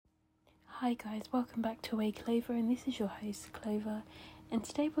Hi guys, welcome back to Away Clover, and this is your host Clover, and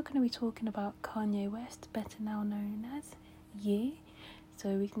today we're going to be talking about Kanye West, better now known as Ye.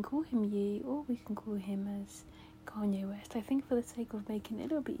 So we can call him Ye or we can call him as Kanye West. I think for the sake of making it a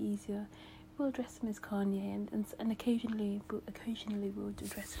little bit easier, we'll address him as Kanye and occasionally we'll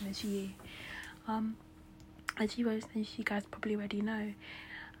address him as Ye. As you guys probably already know,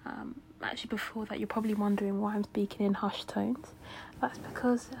 actually before that you're probably wondering why I'm speaking in hushed tones. That's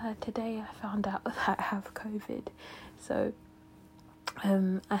because today I found out that I have COVID. So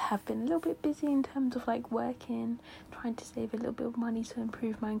I have been a little bit busy in terms of like working, trying to save a little bit of money to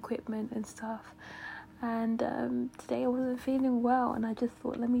improve my equipment and stuff. And today I wasn't feeling well, and I just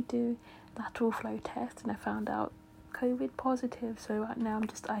thought, let me do lateral flow test, and I found out COVID positive. So right now I'm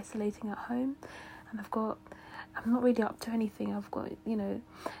just isolating at home, and I'm not really up to anything. I've got,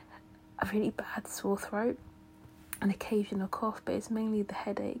 a really bad sore throat, an occasional cough, but it's mainly the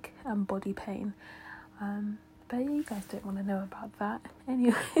headache and body pain. But you guys don't want to know about that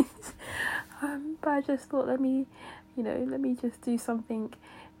anyways. But I just thought, let me just do something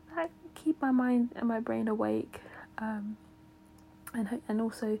that keep my mind and my brain awake, and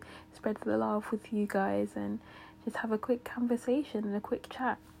also spread the love with you guys and just have a quick conversation and a quick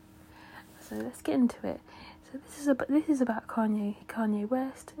chat. So let's get into it. So this is about Kanye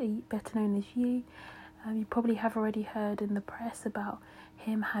West, better known as Ye. You probably have already heard in the press about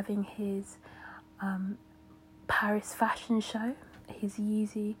him having his Paris fashion show, his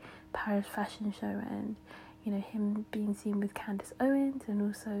Yeezy Paris fashion show, and him being seen with Candace Owens, and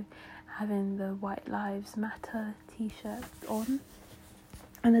also having the White Lives Matter t-shirt on.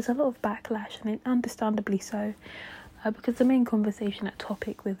 And there's a lot of backlash, and understandably so. Because the main conversation at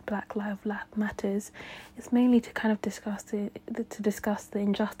topic with Black Lives Matters is mainly to kind of discuss the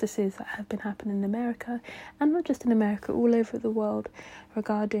injustices that have been happening in America, and not just in America, all over the world,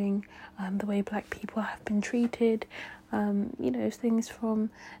 regarding the way Black people have been treated. Things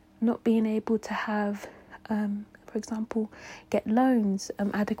from not being able to have, for example, get loans,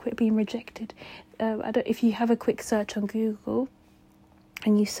 being rejected. If you have a quick search on Google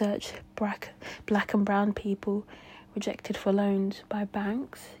and you search black and brown people rejected for loans by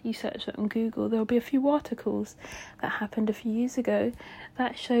banks, you search that on Google, there'll be a few articles that happened a few years ago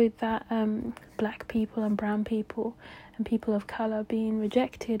that showed that black people and brown people and people of colour being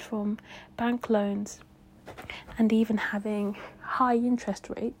rejected from bank loans, and even having high interest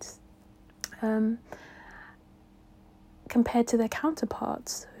rates compared to their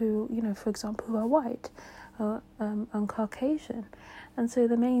counterparts who, for example, who are white or Caucasian. And so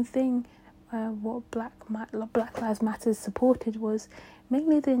the main thing what Black Lives Matter supported was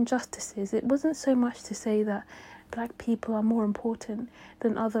mainly the injustices. It wasn't so much to say that Black people are more important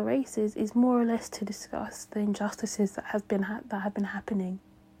than other races. It's more or less to discuss the injustices that have been happening.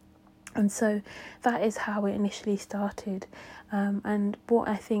 And so that is how it initially started. And what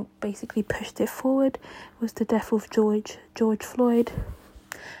I think basically pushed it forward was the death of George Floyd,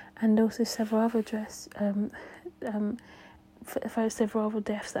 and also several other several other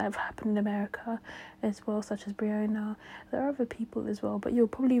deaths that have happened in America as well, such as Breonna. There are other people as well, but you're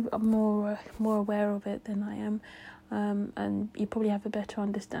probably more aware of it than I am, and you probably have a better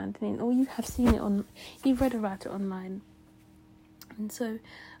understanding, or you have seen it you've read about it online. And so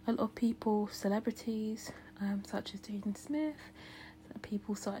a lot of people, celebrities, such as Jaden Smith,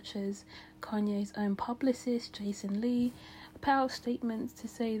 people such as Kanye's own publicist, Jason Lee, put out statements to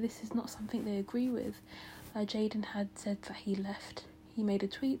say this is not something they agree with. Jaden had said that he made a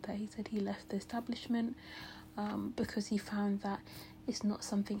tweet that he said he left the establishment because he found that it's not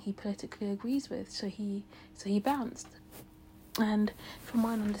something he politically agrees with, so he bounced. And from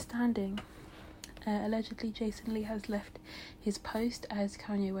my understanding, allegedly Jason Lee has left his post as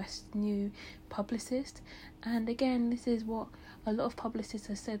Kanye West's new publicist. And again, this is what a lot of publicists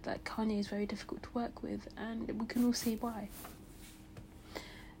have said, that Kanye is very difficult to work with, and we can all see why.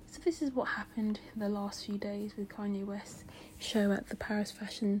 So this is what happened in the last few days with Kanye West's show at the Paris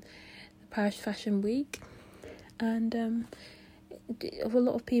Fashion Week, and a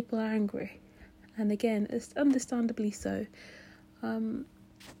lot of people are angry, and again, it's understandably so.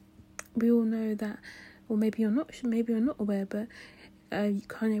 We all know that, or maybe you're not aware, but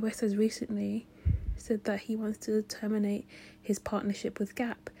Kanye West has recently said that he wants to terminate his partnership with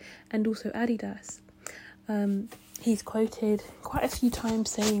Gap and also Adidas. He's quoted quite a few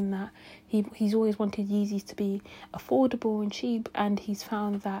times saying that he's always wanted Yeezys to be affordable and cheap, and he's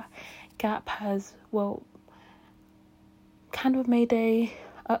found that Gap has, kind of made a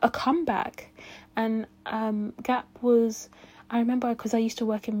comeback. And Gap was, I remember because I used to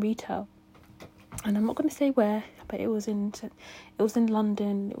work in retail, and I'm not going to say where, but it was in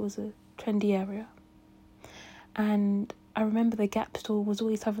London. It was a trendy area, and I remember the Gap store was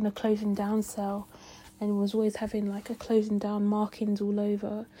always having a closing down sale, and was always having like a closing down markings all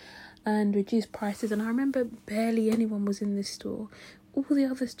over, and reduced prices. And I remember barely anyone was in this store. All the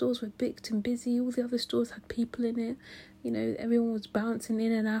other stores were booked and busy. All the other stores had people in it. You know, everyone was bouncing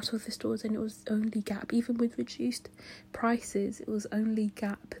in and out of the stores, and it was only Gap. Even with reduced prices, it was only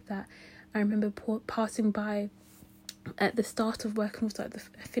Gap that I remember passing by at the start of work and also at the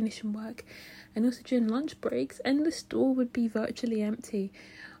finishing work, and also during lunch breaks, and the store would be virtually empty.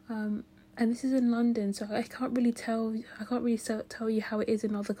 And this is in London, so I can't really tell you how it is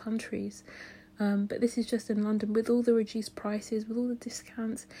in other countries. But this is just in London. With all the reduced prices, with all the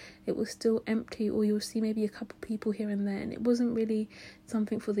discounts, it was still empty, or you'll see maybe a couple people here and there, and it wasn't really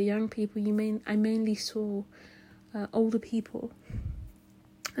something for the young people. I mainly saw older people,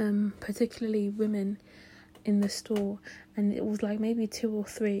 particularly women, in the store, and it was like maybe 2 or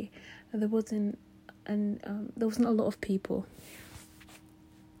 3. There wasn't a lot of people,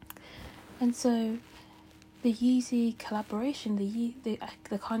 and so the Yeezy collaboration, the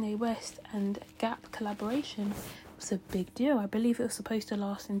Kanye West and Gap collaboration, was a big deal. I believe it was supposed to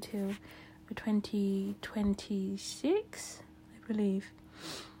last until 2026, I believe.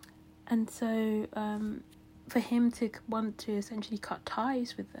 And so for him to want to essentially cut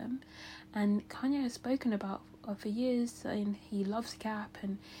ties with them, and Kanye has spoken about for years, saying he loves Gap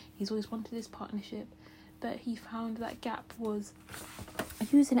and he's always wanted this partnership, but he found that Gap was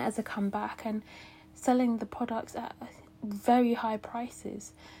using it as a comeback and selling the products at very high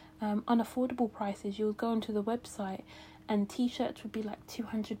prices, unaffordable prices. You would go onto the website and t-shirts would be like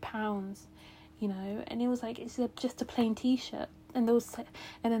 £200, you know, and it was like, it's just a plain t-shirt, and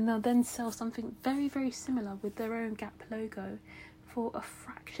then they'll sell something very, very similar with their own Gap logo for a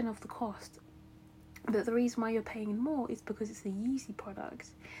fraction of the cost. But the reason why you're paying more is because it's a Yeezy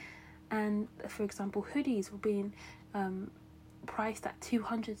product. And for example, hoodies were being priced at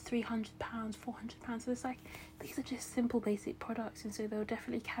 £200, £300, £400. So it's like, these are just simple basic products, and so they were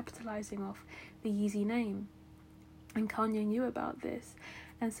definitely capitalizing off the Yeezy name, and Kanye knew about this.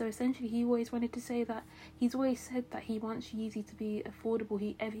 And so essentially he always wanted to say that he's always said that he wants Yeezy to be affordable.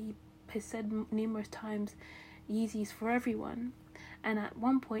 He has said numerous times Yeezy's for everyone, and at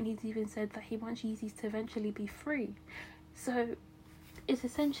one point he's even said that he wants Yeezys to eventually be free. So it's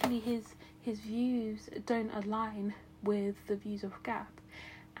essentially his views don't align with the views of Gap,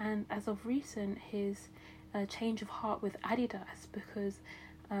 and as of recent his change of heart with Adidas, because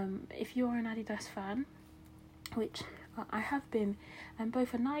if you're an Adidas fan, which I have been, I'm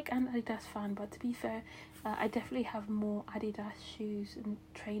both a Nike and Adidas fan, but to be fair, I definitely have more Adidas shoes and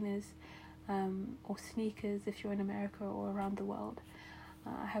trainers or sneakers if you're in America or around the world.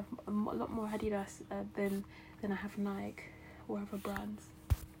 I have a lot more Adidas than I have Nike or other brands,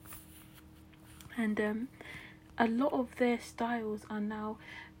 and a lot of their styles are now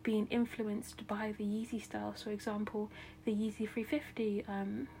being influenced by the Yeezy styles. For example, the Yeezy 350,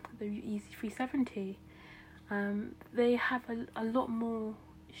 the Yeezy 370. They have a lot more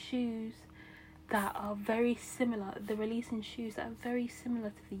shoes that are very similar. They're releasing shoes that are very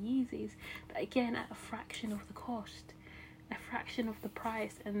similar to the Yeezys, but again at a fraction of the cost, a fraction of the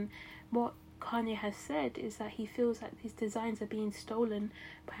price. And what Kanye has said is that he feels that his designs are being stolen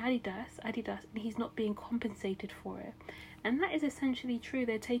by Adidas, and he's not being compensated for it. And that is essentially true.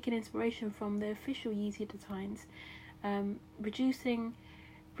 They're taking inspiration from the official Yeezy designs, reducing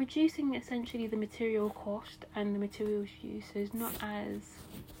essentially the material cost and the materials used. So it's not as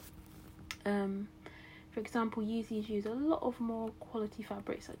for example, Yeezys use a lot of more quality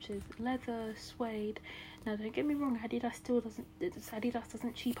fabrics such as leather, suede. Now don't get me wrong, Adidas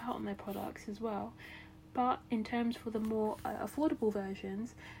doesn't cheap out on their products as well, but in terms for the more affordable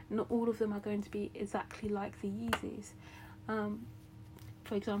versions, not all of them are going to be exactly like the Yeezys.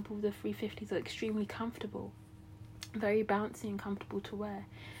 For example, the 350s are extremely comfortable, very bouncy and comfortable to wear.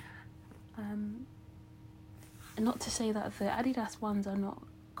 And not to say that the Adidas ones are not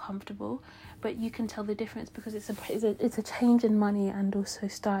comfortable, but you can tell the difference because it's a change in money and also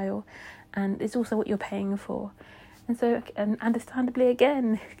style, and it's also what you're paying for. And so, and understandably,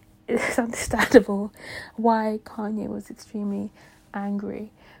 again, it's understandable why Kanye was extremely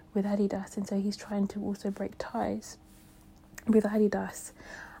angry with Adidas, and so he's trying to also break ties with Adidas.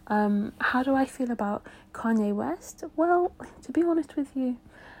 How do I feel about Kanye West? Well, to be honest with you,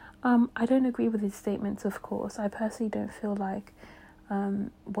 I don't agree with his statements, of course. I personally don't feel like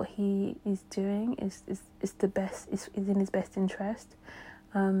what he is doing is the best, is in his best interest.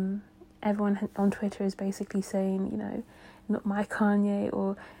 Everyone on Twitter is basically saying, you know, not my Kanye,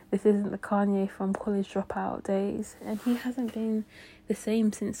 or this isn't the Kanye from College Dropout days. And he hasn't been the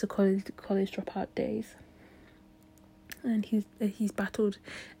same since the college dropout days. And he's battled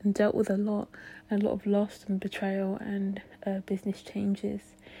and dealt with a lot of loss and betrayal and business changes.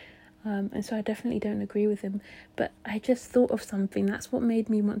 And so I definitely don't agree with him. But I just thought of something. That's what made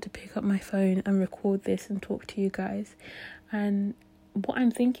me want to pick up my phone and record this and talk to you guys. And what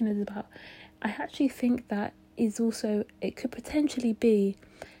I'm thinking is about, I actually think that is also, it could potentially be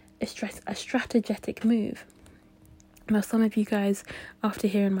a strategic move. Now, some of you guys, after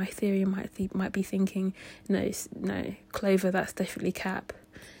hearing my theory, might be thinking, no, Clover, that's definitely cap.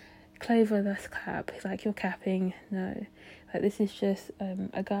 Clover, that's cap. Like, you're capping. No, like, this is just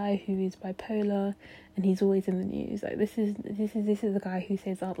a guy who is bipolar, and he's always in the news. Like, this is a guy who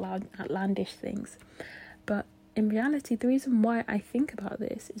says outlandish things. But in reality, the reason why I think about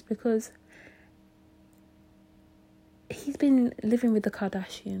this is because he's been living with the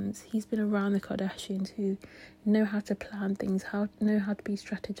Kardashians. He's been around the Kardashians, who know how to plan things, know how to be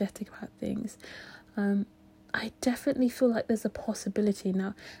strategic about things. I definitely feel like there's a possibility.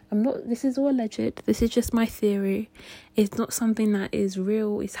 Now, this is all alleged. This is just my theory. It's not something that is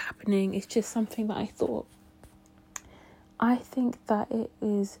real, is happening. It's just something that I thought. I think that it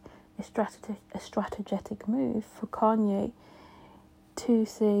is a strategic move for Kanye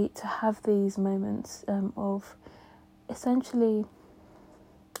to have these moments of essentially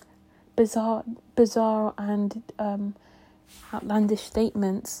bizarre and outlandish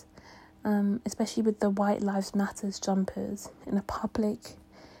statements, especially with the White Lives Matters jumpers in a public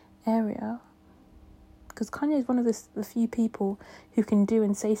area, because Kanye is one of the few people who can do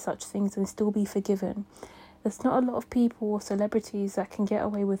and say such things and still be forgiven. There's not a lot of people or celebrities that can get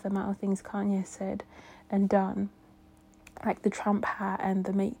away with the amount of things Kanye said and done, like the Trump hat and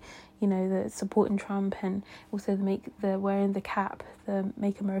the supporting Trump, and also the wearing the cap, the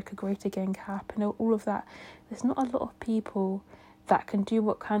Make America Great Again cap, and all of that. There's not a lot of people that can do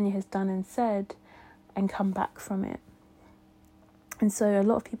what Kanye has done and said and come back from it. And so a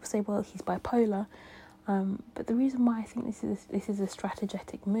lot of people say, well, he's bipolar. But the reason why I think this is a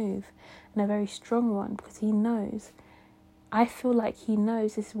strategic move, and a very strong one, because I feel like he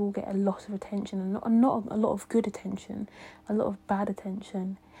knows this will get a lot of attention, and not a lot of good attention, a lot of bad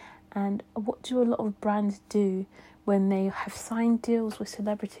attention. And what do a lot of brands do when they have signed deals with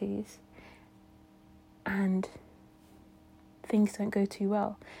celebrities and things don't go too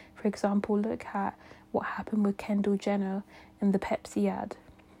well? For example, look at what happened with Kendall Jenner and the Pepsi ad.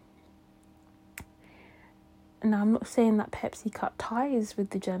 Now, I'm not saying that Pepsi cut ties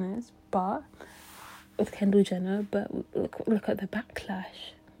with the Jenners, but with Kendall Jenner, but look at the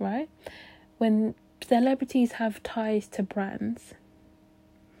backlash, right? When celebrities have ties to brands.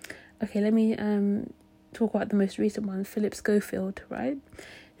 Okay, let me talk about the most recent one, Philip Schofield, right?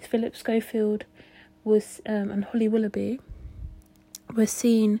 Philip Schofield was and Holly Willoughby were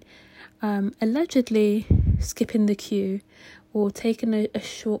seen allegedly skipping the queue or taking a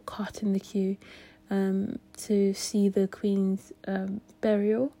shortcut in the queue to see the Queen's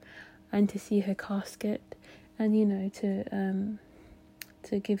burial and to see her casket, and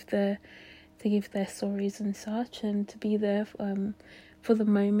to give their stories and such, and to be there for the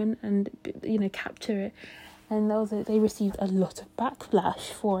moment and capture it. And they received a lot of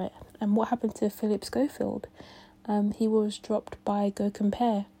backlash for it. And what happened to Philip Schofield? He was dropped by Go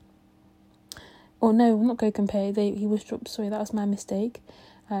Compare. Or no, not Go Compare. He was dropped. Sorry, that was my mistake.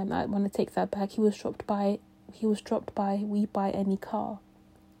 I want to take that back. He was dropped by We Buy Any Car.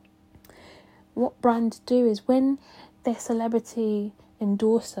 What brands do is when their celebrity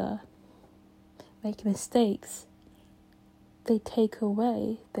endorser make mistakes, they take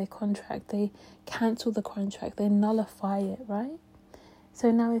away their contract, they cancel the contract, they nullify it, right?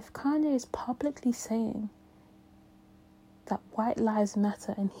 So now if Kanye is publicly saying that white lives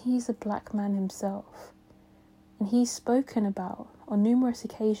matter, and he's a black man himself, and he's spoken about on numerous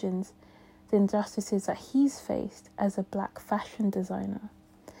occasions the injustices that he's faced as a black fashion designer,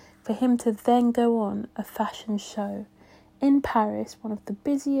 for him to then go on a fashion show in Paris, one of the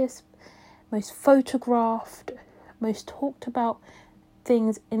busiest, most photographed, most talked about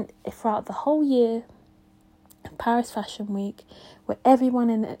things throughout the whole year, Paris Fashion Week, where anyone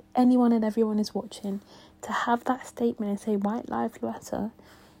and everyone is watching, to have that statement and say white lives matter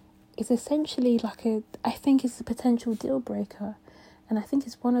is essentially I think it's a potential deal breaker. And I think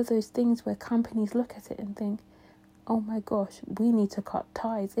it's one of those things where companies look at it and think, oh my gosh, we need to cut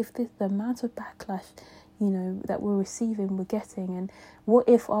ties. If the amount of backlash, that we're getting, and what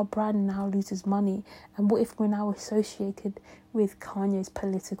if our brand now loses money, and what if we're now associated with Kanye's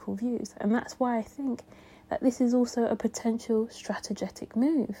political views? And that's why I think that this is also a potential strategic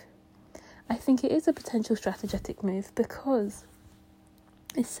move. I think it is a potential strategic move because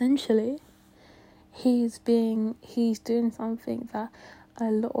essentially he's doing something that a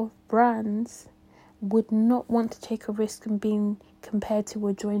lot of brands would not want to take a risk in being compared to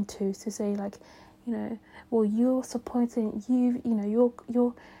or joined to. So say like, well, you're supporting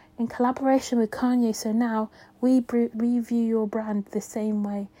you're in collaboration with Kanye, so now we view your brand the same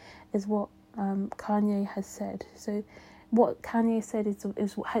way as what Kanye has said. So what Kanye said is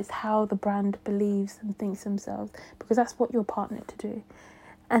how the brand believes and thinks themselves, because that's what you're partnered to do.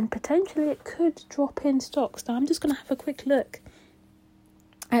 And potentially it could drop in stocks. Now I'm just going to have a quick look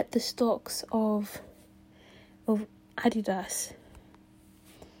at the stocks of Adidas.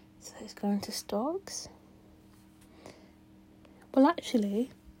 So let's go into stocks. Well,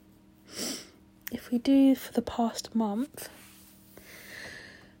 actually, if we do for the past month,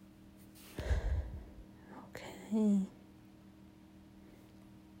 okay,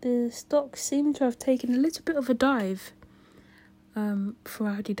 the stocks seem to have taken a little bit of a dive for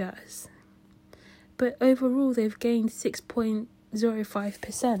Adidas, but overall they've gained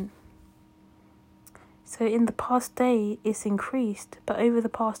 6.05%. So in the past day it's increased, but over the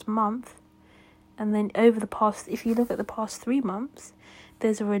past month, and then if you look at the past 3 months,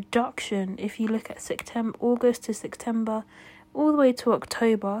 there's a reduction. If you look at August to September, all the way to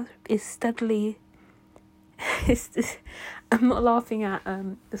October, is steadily. I'm not laughing at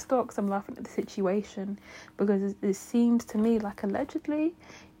the stocks. I'm laughing at the situation, because it seems to me like allegedly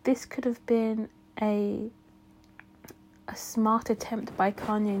this could have been a smart attempt by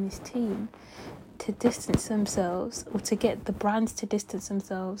Kanye and his team to distance themselves, or to get the brands to distance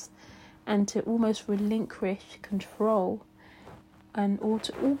themselves, and to almost relinquish control, and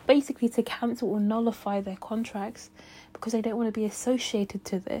basically to cancel or nullify their contracts, because they don't want to be associated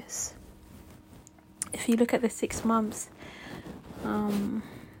to this. If you look at the 6 months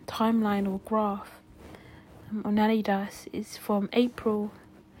timeline or graph on Adidas, is from April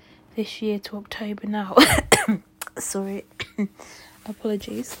this year to October now. Sorry,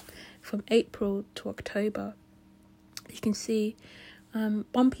 apologies. From April to October, you can see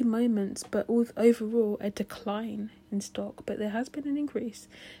bumpy moments, but overall a decline in stock. But there has been an increase,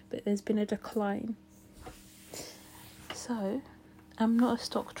 but there's been a decline. So I'm not a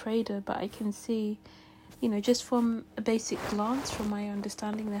stock trader, but I can see, just from a basic glance, from my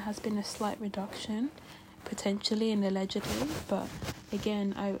understanding, there has been a slight reduction, potentially and allegedly. But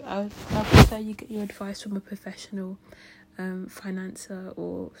again, I prefer you get your advice from a professional financer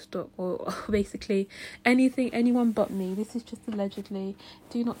or stock, or basically anyone but me. This is just allegedly.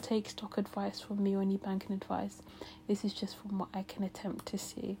 Do not take stock advice from me or any banking advice. This is just from what I can attempt to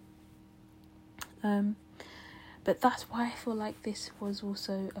see. But that's why I feel like this was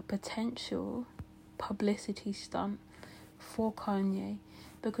also a potential publicity stunt for Kanye,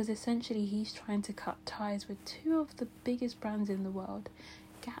 because essentially he's trying to cut ties with 2 of the biggest brands in the world,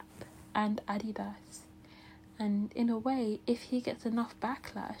 Gap and Adidas. And in a way, if he gets enough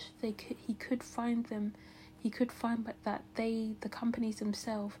backlash, he could find that the companies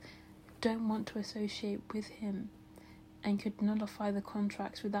themselves don't want to associate with him, and could nullify the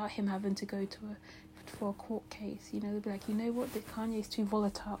contracts without him having to go for a court case. They'd be like, you know what, Kanye is too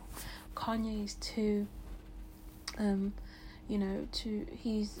volatile. Kanye is too,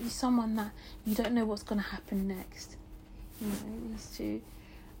 he's someone that you don't know what's going to happen next. He's too,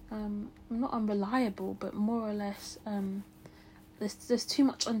 not unreliable, but more or less, there's too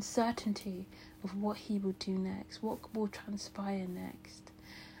much uncertainty of what he will do next, what will transpire next.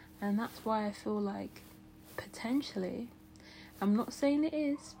 And that's why I feel like potentially, I'm not saying it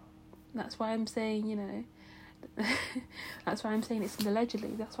is, that's why I'm saying, that's why I'm saying it's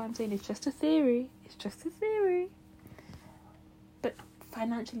allegedly, that's why I'm saying it's just a theory, but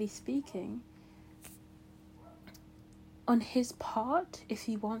financially speaking, on his part, if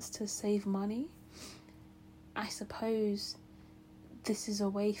he wants to save money, I suppose this is a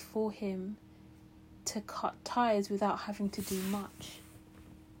way for him to cut ties without having to do much.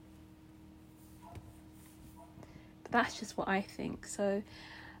 But that's just what I think. So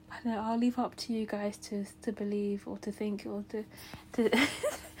I don't know, I'll leave up to you guys to believe or to think, or to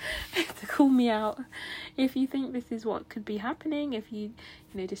to call me out if you think this is what could be happening, if you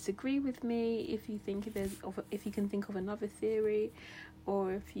disagree with me, if you think if you can think of another theory,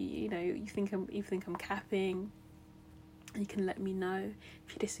 or if you think I'm capping, you can let me know.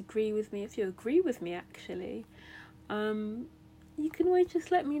 If you disagree with me, if you agree with me actually, you can always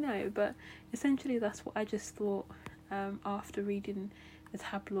just let me know. But essentially that's what I just thought after reading the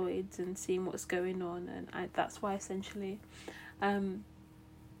tabloids and seeing what's going on, and that's why essentially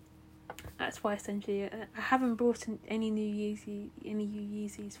That's why essentially I haven't brought in any new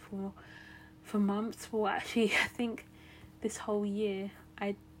Yeezys for months. Well, actually, I think this whole year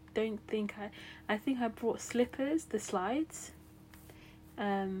I think I brought slippers, the slides,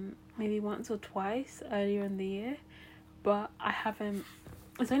 maybe once or twice earlier in the year, but I haven't.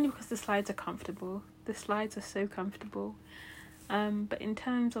 It's only because the slides are comfortable. The slides are so comfortable. But in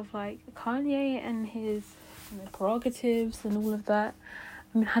terms of like Kanye and his prerogatives and all of that,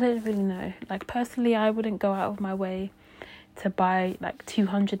 I mean, I don't really know. Like personally, I wouldn't go out of my way to buy like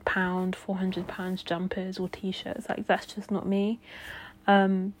 £200, £400 jumpers or t-shirts. Like that's just not me.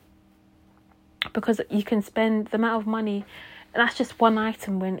 Because you can spend the amount of money, and that's just one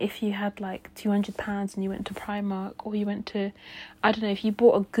item. When if you had like £200 and you went to Primark, or you went to, I don't know, if you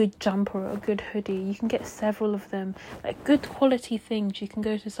bought a good jumper or a good hoodie, you can get several of them, like good quality things. You can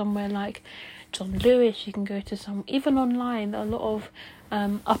go to somewhere like John Lewis, you can go to even online, there are a lot of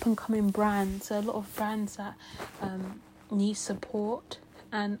up and coming brands. So a lot of brands that need support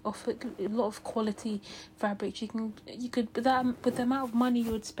and offer a lot of quality fabrics. You could with the amount of money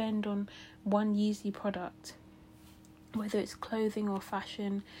you would spend on one Yeezy product, whether it's clothing or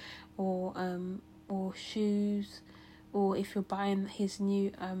fashion or shoes, or if you're buying his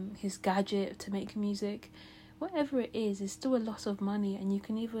new his gadget to make music, whatever it is, it's still a lot of money. And you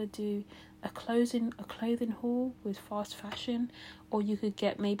can either do a clothing haul with fast fashion, or you could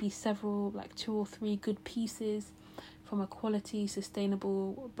get maybe several, like 2 or 3 good pieces from a quality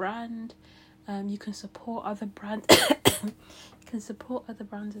sustainable brand. You can support other brands. You can support other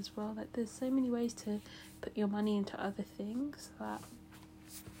brands as well. Like there's so many ways to put your money into other things that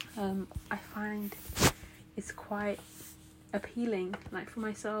I find is quite appealing. Like for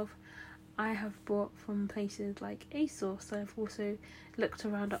myself, I have bought from places like ASOS. I've also looked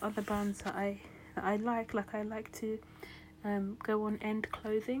around at other brands that I like. Like I like to go on End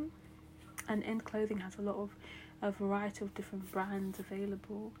Clothing, and End Clothing has a variety of different brands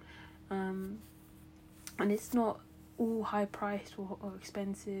available, and it's not all high priced or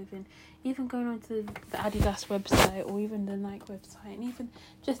expensive. And even going onto the Adidas website or even the Nike website, and even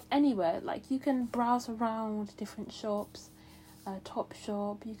just anywhere, like you can browse around different shops,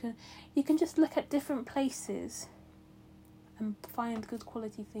 Topshop. You can just look at different places and find good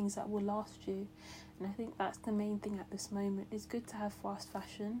quality things that will last you. And I think that's the main thing at this moment. It's good to have fast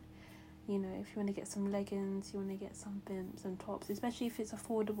fashion. You know, if you want to get some leggings, you want to get some tops, especially if it's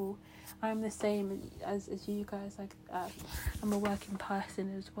affordable. I'm the same as you guys. Like, I'm a working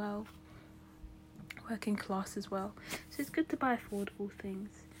person as well, working class as well. So it's good to buy affordable things.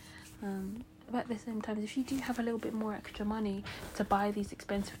 But at the same time, if you do have a little bit more extra money to buy these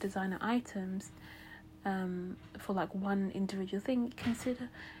expensive designer items, for like one individual thing,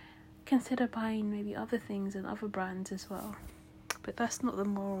 consider buying maybe other things and other brands as well. But that's not the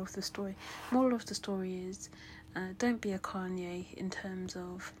moral of the story. Moral of the story is don't be a Kanye in terms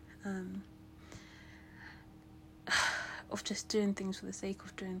of just doing things for the sake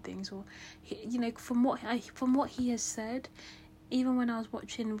of doing things. Or from what he has said, even when I was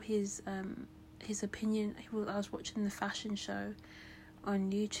watching his opinion, I was watching the fashion show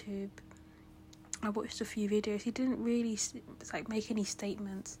on YouTube. I watched a few videos. He didn't really make any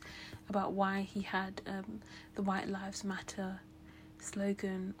statements about why he had the White Lives Matter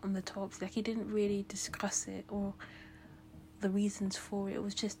slogan on the top. Like he didn't really discuss it or the reasons for it. It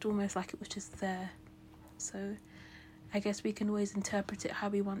was just almost like it was just there. So I guess we can always interpret it how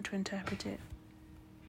we want to interpret it.